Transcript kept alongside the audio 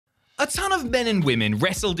ton of men and women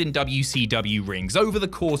wrestled in WCW rings over the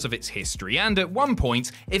course of its history, and at one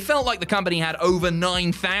point, it felt like the company had over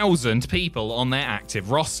 9,000 people on their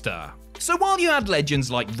active roster. So while you had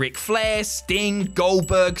legends like Ric Flair, Sting,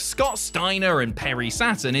 Goldberg, Scott Steiner, and Perry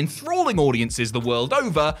Saturn enthralling audiences the world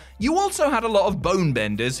over, you also had a lot of bone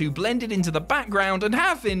benders who blended into the background and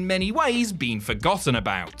have, in many ways, been forgotten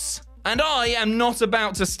about. And I am not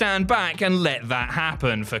about to stand back and let that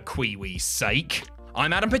happen for Kiwi's sake.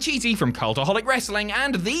 I'm Adam Pacitti from Cultaholic Wrestling,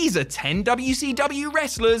 and these are 10 WCW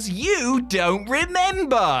wrestlers you don't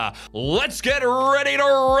remember. Let's get ready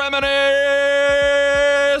to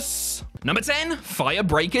reminisce! Number 10,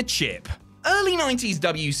 Firebreaker Chip. Early 90s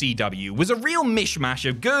WCW was a real mishmash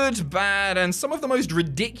of good, bad, and some of the most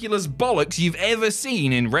ridiculous bollocks you've ever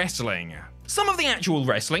seen in wrestling. Some of the actual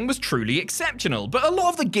wrestling was truly exceptional, but a lot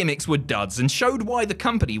of the gimmicks were duds and showed why the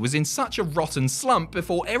company was in such a rotten slump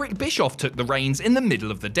before Eric Bischoff took the reins in the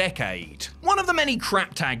middle of the decade. One of the many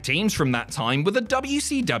crap tag teams from that time were the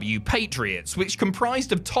WCW Patriots, which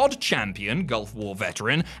comprised of Todd Champion, Gulf War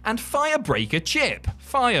veteran, and Firebreaker Chip,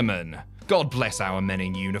 fireman. God bless our men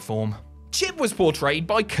in uniform. Chip was portrayed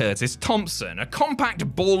by Curtis Thompson, a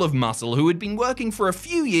compact ball of muscle who had been working for a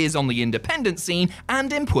few years on the independent scene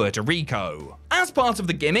and in Puerto Rico. As part of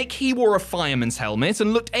the gimmick, he wore a fireman's helmet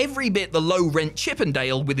and looked every bit the low-rent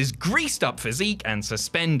Chippendale with his greased-up physique and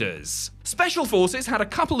suspenders. Special Forces had a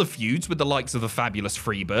couple of feuds with the likes of the Fabulous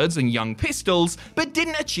Freebirds and Young Pistols, but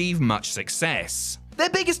didn't achieve much success. Their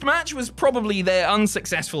biggest match was probably their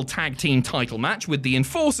unsuccessful tag team title match with the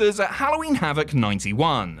Enforcers at Halloween Havoc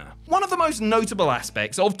 91. One of the most notable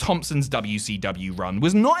aspects of Thompson's WCW run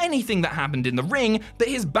was not anything that happened in the ring, but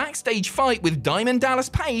his backstage fight with Diamond Dallas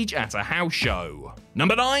Page at a house show.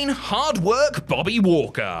 Number 9, Hard Work Bobby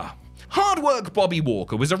Walker. Hard Work Bobby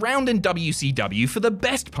Walker was around in WCW for the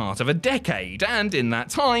best part of a decade, and in that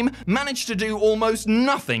time, managed to do almost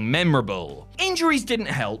nothing memorable. Injuries didn't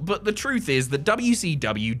help, but the truth is that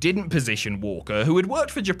WCW didn't position Walker, who had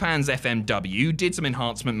worked for Japan's FMW, did some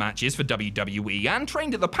enhancement matches for WWE, and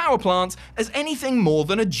trained at the power plant, as anything more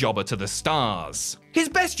than a jobber to the stars. His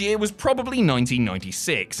best year was probably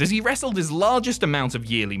 1996, as he wrestled his largest amount of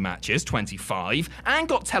yearly matches, 25, and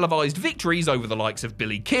got televised victories over the likes of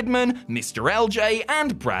Billy Kidman, Mr. LJ,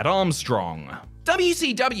 and Brad Armstrong.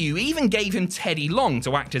 WCW even gave him Teddy Long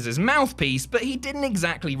to act as his mouthpiece, but he didn't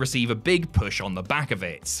exactly receive a big push on the back of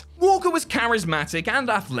it. Walker was charismatic and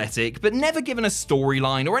athletic, but never given a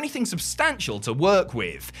storyline or anything substantial to work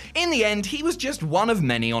with. In the end, he was just one of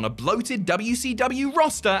many on a bloated WCW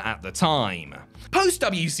roster at the time.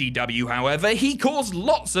 Post-WCW, however, he caused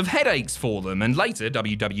lots of headaches for them, and later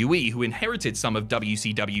WWE, who inherited some of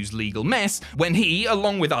WCW's legal mess, when he,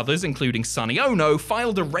 along with others including Sonny Ono,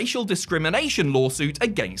 filed a racial discrimination lawsuit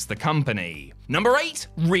against the company. Number 8,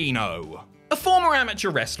 Reno. A former amateur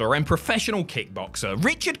wrestler and professional kickboxer,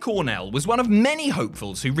 Richard Cornell was one of many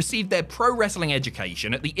hopefuls who received their pro wrestling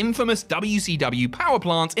education at the infamous WCW power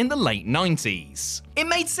plant in the late 90s. It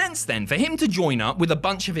made sense then for him to join up with a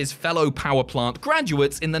bunch of his fellow power plant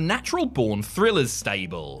graduates in the Natural Born Thrillers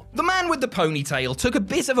stable. The man with the ponytail took a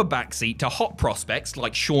bit of a backseat to hot prospects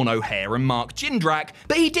like Sean O'Hare and Mark Jindrak,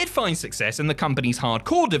 but he did find success in the company's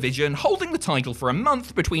hardcore division, holding the title for a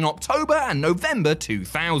month between October and November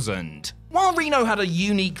 2000. While Reno had a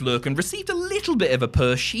unique look and received a little bit of a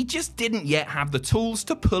push, he just didn't yet have the tools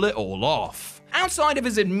to pull it all off. Outside of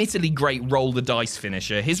his admittedly great roll-the-dice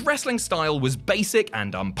finisher, his wrestling style was basic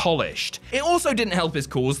and unpolished. It also didn't help his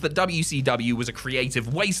cause that WCW was a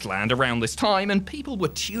creative wasteland around this time and people were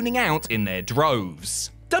tuning out in their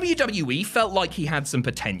droves. WWE felt like he had some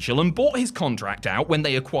potential and bought his contract out when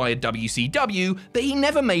they acquired WCW, but he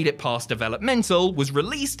never made it past developmental, was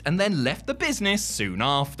released, and then left the business soon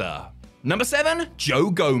after. Number 7,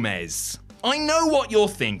 Joe Gomez. I know what you're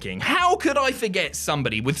thinking. How could I forget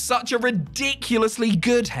somebody with such a ridiculously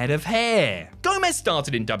good head of hair? Gomez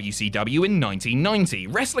started in WCW in 1990,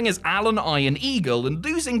 wrestling as Alan Iron Eagle and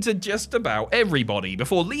losing to just about everybody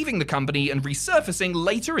before leaving the company and resurfacing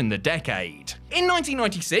later in the decade. In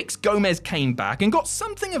 1996, Gomez came back and got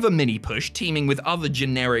something of a mini push, teaming with other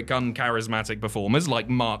generic, uncharismatic performers like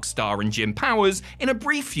Mark Starr and Jim Powers in a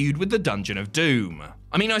brief feud with the Dungeon of Doom.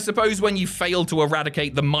 I mean, I suppose when you fail to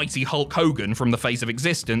eradicate the mighty Hulk Hogan from the face of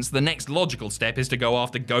existence, the next logical step is to go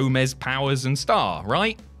after Gomez, Powers, and Starr,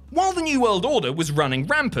 right? While the New World Order was running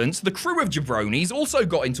rampant, the crew of jabronis also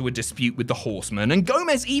got into a dispute with the Horsemen, and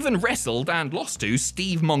Gomez even wrestled and lost to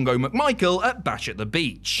Steve Mongo McMichael at Bash at the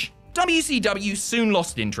Beach. WCW soon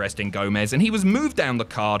lost interest in Gomez, and he was moved down the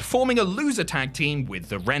card, forming a loser tag team with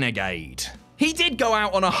the Renegade. He did go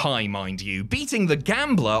out on a high, mind you, beating the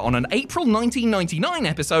Gambler on an April 1999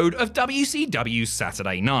 episode of WCW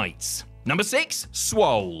Saturday Night. Number 6,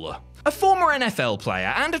 Swole. A former NFL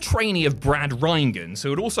player and a trainee of Brad Rheingans, who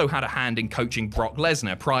had also had a hand in coaching Brock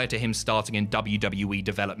Lesnar prior to him starting in WWE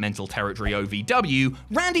Developmental Territory OVW,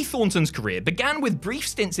 Randy Thornton's career began with brief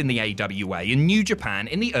stints in the AWA and New Japan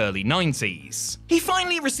in the early 90s. He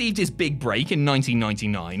finally received his big break in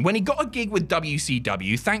 1999 when he got a gig with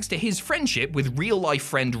WCW thanks to his friendship with real-life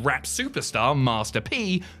friend rap superstar Master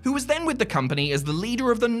P, who was then with the company as the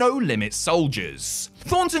leader of the No Limit Soldiers.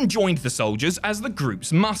 Thornton joined the Soldiers as the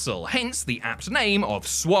group's muscle, hence the apt name of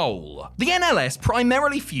Swole. The NLS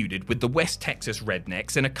primarily feuded with the West Texas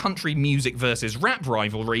Rednecks in a country music versus rap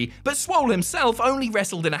rivalry, but Swole himself only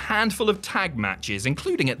wrestled in a handful of tag matches,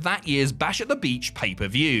 including at that year's Bash at the Beach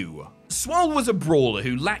pay-per-view. Swole was a brawler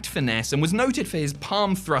who lacked finesse and was noted for his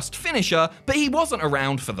palm thrust finisher, but he wasn't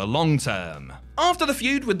around for the long term. After the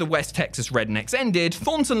feud with the West Texas Rednecks ended,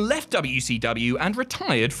 Thornton left WCW and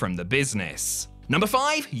retired from the business. Number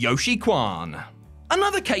 5, Yoshi Kwan.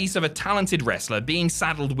 Another case of a talented wrestler being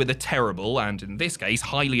saddled with a terrible, and in this case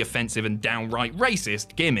highly offensive and downright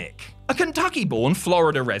racist, gimmick. A Kentucky-born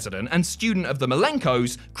Florida resident and student of the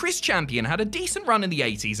Malenkos, Chris Champion had a decent run in the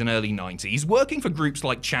 80s and early 90s, working for groups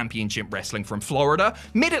like Championship Wrestling from Florida,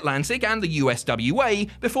 Mid-Atlantic, and the USWA,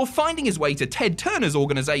 before finding his way to Ted Turner's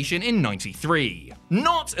organization in 93.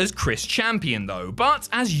 Not as Chris Champion though, but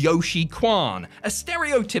as Yoshi Kwan, a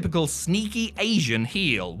stereotypical sneaky Asian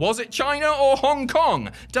heel. Was it China or Hong Kong?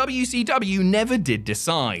 WCW never did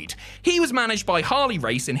decide. He was managed by Harley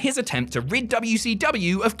Race in his attempt to rid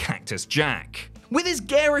WCW of Cactus Jack. With his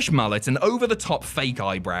garish mullet and over-the-top fake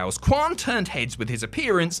eyebrows, Kwan turned heads with his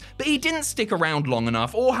appearance, but he didn't stick around long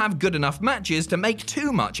enough or have good enough matches to make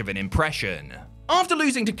too much of an impression. After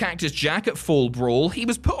losing to Cactus Jack at Fall Brawl, he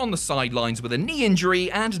was put on the sidelines with a knee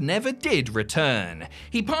injury and never did return.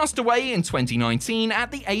 He passed away in 2019 at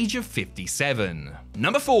the age of 57.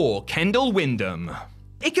 Number 4, Kendall Windham.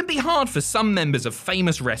 It can be hard for some members of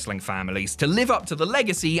famous wrestling families to live up to the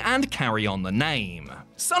legacy and carry on the name.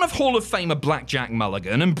 Son of Hall of Famer Blackjack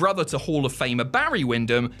Mulligan and brother to Hall of Famer Barry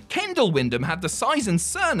Windham, Kendall Windham had the size and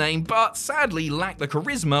surname but sadly lacked the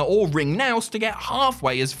charisma or ring nous to get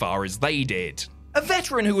halfway as far as they did. A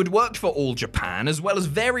veteran who had worked for All Japan as well as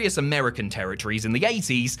various American territories in the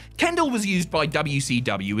 80s, Kendall was used by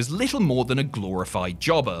WCW as little more than a glorified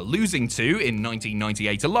jobber, losing to, in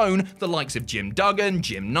 1998 alone, the likes of Jim Duggan,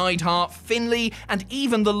 Jim Neidhart, Finlay, and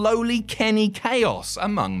even the lowly Kenny Chaos,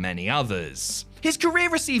 among many others. His career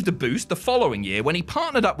received a boost the following year when he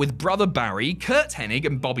partnered up with Brother Barry, Kurt Hennig,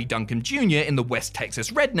 and Bobby Duncan Jr. in the West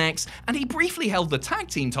Texas Rednecks, and he briefly held the tag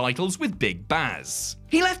team titles with Big Baz.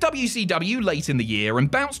 He left WCW late in the year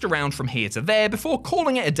and bounced around from here to there before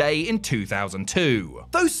calling it a day in 2002.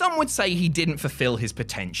 Though some would say he didn't fulfill his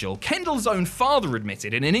potential, Kendall's own father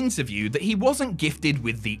admitted in an interview that he wasn't gifted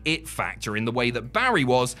with the it factor in the way that Barry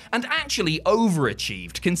was, and actually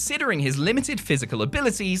overachieved considering his limited physical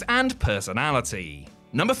abilities and personality.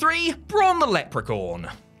 Number 3, Braun the Leprechaun.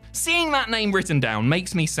 Seeing that name written down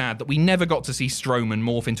makes me sad that we never got to see Strowman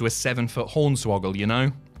morph into a 7-foot hornswoggle, you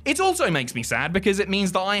know? It also makes me sad because it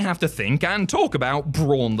means that I have to think and talk about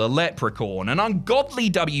Braun the Leprechaun, an ungodly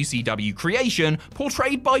WCW creation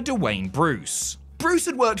portrayed by Dwayne Bruce. Bruce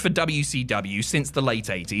had worked for WCW since the late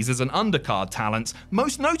 80s as an undercard talent,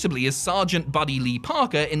 most notably as Sergeant Buddy Lee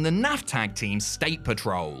Parker in the NAF tag team State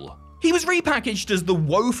Patrol. He was repackaged as the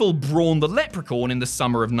woeful Braun the Leprechaun in the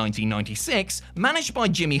summer of 1996, managed by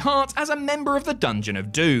Jimmy Hart as a member of the Dungeon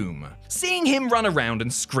of Doom. Seeing him run around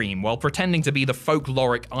and scream while pretending to be the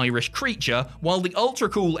folkloric Irish creature, while the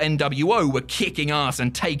ultra-cool NWO were kicking ass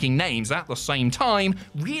and taking names at the same time,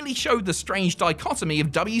 really showed the strange dichotomy of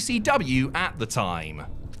WCW at the time.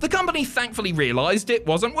 The company thankfully realised it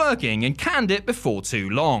wasn't working and canned it before too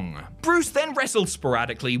long. Bruce then wrestled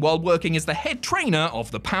sporadically while working as the head trainer of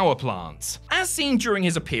the power plant. As seen during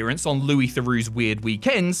his appearance on Louis Theroux's Weird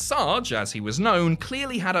Weekends, Sarge, as he was known,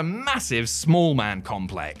 clearly had a massive small man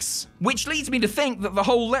complex. Which leads me to think that the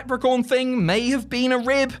whole leprechaun thing may have been a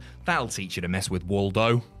rib. That'll teach you to mess with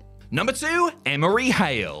Waldo. Number 2, Emery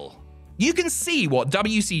Hale. You can see what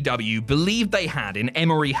WCW believed they had in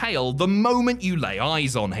Emery Hale the moment you lay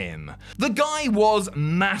eyes on him. The guy was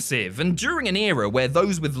massive, and during an era where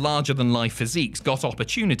those with larger-than-life physiques got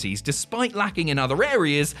opportunities despite lacking in other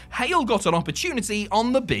areas, Hale got an opportunity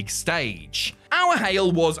on the big stage. Our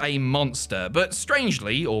Hale was a monster, but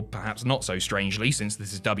strangely, or perhaps not so strangely since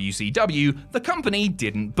this is WCW, the company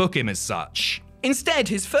didn't book him as such. Instead,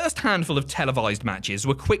 his first handful of televised matches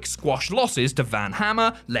were quick squash losses to Van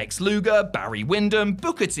Hammer, Lex Luger, Barry Windham,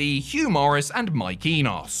 Booker T, Hugh Morris, and Mike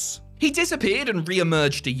Enos. He disappeared and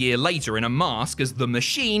re-emerged a year later in a mask as The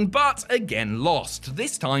Machine, but again lost,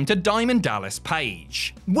 this time to Diamond Dallas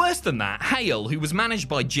Page. Worse than that, Hale, who was managed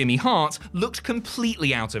by Jimmy Hart, looked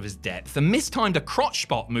completely out of his depth and mistimed a crotch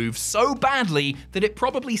spot move so badly that it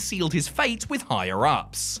probably sealed his fate with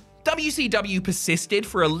higher-ups. WCW persisted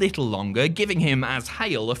for a little longer, giving him, as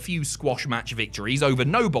Hale, a few squash match victories over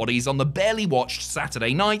nobodies on the barely watched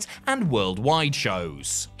Saturday Night and worldwide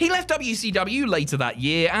shows. He left WCW later that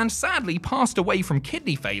year and sadly passed away from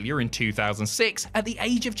kidney failure in 2006 at the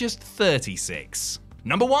age of just 36.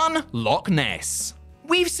 Number 1. Loch Ness.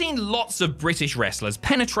 We've seen lots of British wrestlers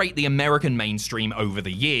penetrate the American mainstream over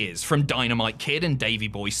the years, from Dynamite Kid and Davey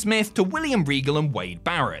Boy Smith to William Regal and Wade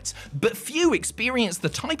Barrett, but few experienced the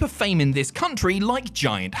type of fame in this country like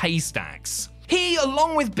Giant Haystacks. He,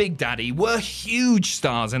 along with Big Daddy, were huge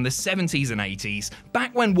stars in the 70s and 80s,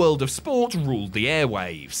 back when World of Sport ruled the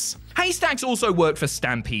airwaves. Haystacks also worked for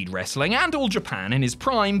Stampede Wrestling and All Japan in his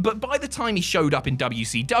prime, but by the time he showed up in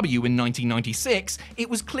WCW in 1996, it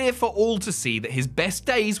was clear for all to see that his best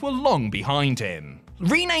days were long behind him.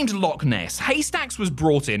 Renamed Loch Ness, Haystacks was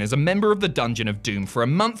brought in as a member of the Dungeon of Doom for a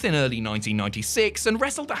month in early 1996 and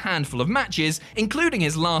wrestled a handful of matches, including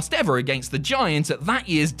his last ever against the Giant at that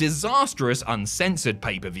year's disastrous Uncensored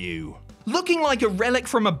pay-per-view. Looking like a relic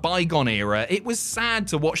from a bygone era, it was sad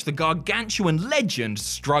to watch the gargantuan legend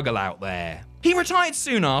struggle out there. He retired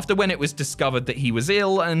soon after when it was discovered that he was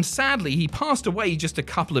ill, and sadly he passed away just a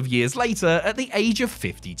couple of years later at the age of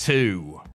 52.